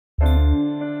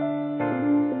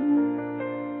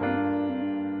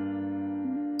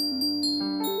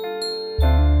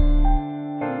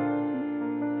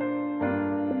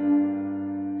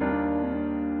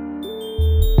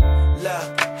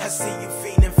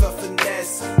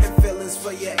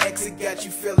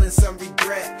you feeling some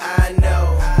regret. I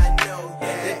know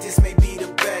that this may be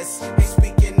the best. Ain't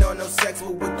speaking on no sex,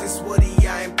 but with this woody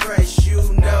I impress. You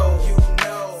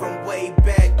know, from way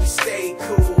back we stayed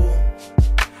cool.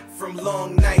 From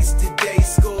long nights to day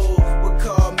school, would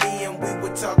call me and we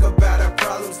would talk about our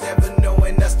problems, never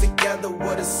knowing us together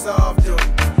would've solved them.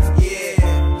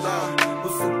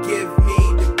 But forgive me,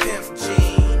 the pimp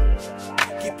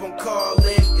gene. Keep on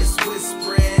calling, it's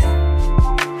whispering.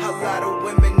 A lot of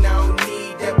women I don't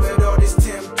need that, with all this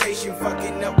temptation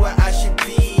fucking up where I should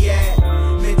be at.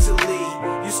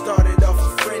 Mentally, you started off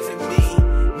a friend of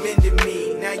me, mending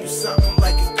me. Now you something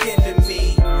like a kin to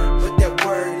me. But that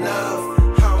word love,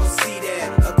 I don't see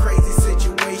that. A crazy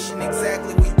situation,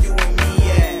 exactly where you and me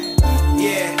at.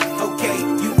 Yeah, okay,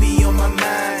 you be on my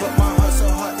mind, but my heart's so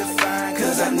hard to find,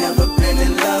 cause I never been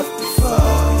in love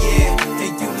before. Yeah,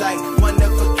 and you like one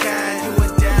of a kind. You a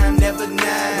dime, never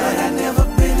nine, but I never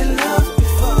been in love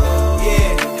before.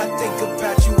 Yeah, I think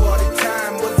about you all the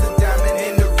time. Was a diamond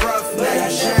in the rough, now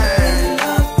you shine.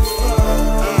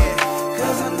 Yeah,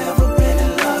 cause I never been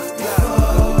in love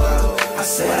before. I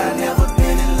said I never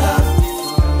been in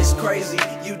love. It's crazy,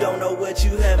 you don't know what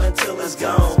you have until it's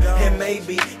gone. And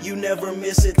maybe you never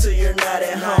miss it till you're not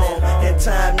at home. And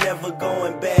time never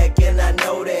going back, and I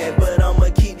know that. But I'ma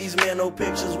keep these mental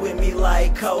pictures with me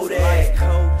like Kodak.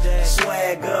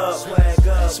 Swag up,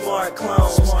 smart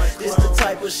clones. This the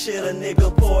type of shit a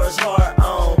nigga pour his heart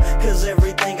on. Cause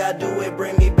everything I do, it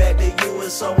bring me back to you.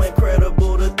 It's so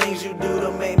incredible the things you do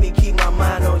to make me keep my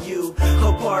mind on you.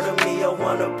 A part of me, I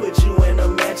wanna put you in a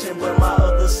mansion, but my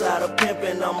other side of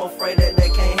pimping, I'm afraid that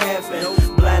can't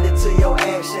happen. Blinded to your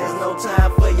actions, no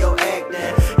time for your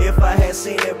acting. If I had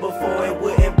seen it before, it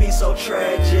wouldn't be so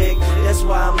tragic. That's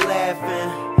why I'm laughing,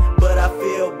 but I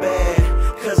feel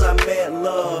bad, cause I met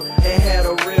love and had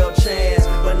a real chance.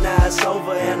 But now it's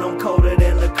over and I'm colder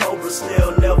than the cobra.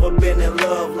 Still never been in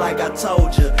love like I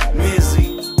told you,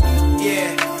 Mizzy.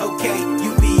 Yeah, okay,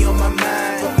 you be on my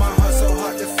mind, but my heart's so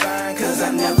hard to find, cause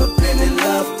I never been in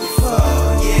love before.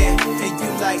 Yeah, and you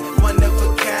like one of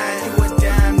a kind. You a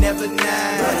dime, never nine,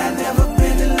 but I never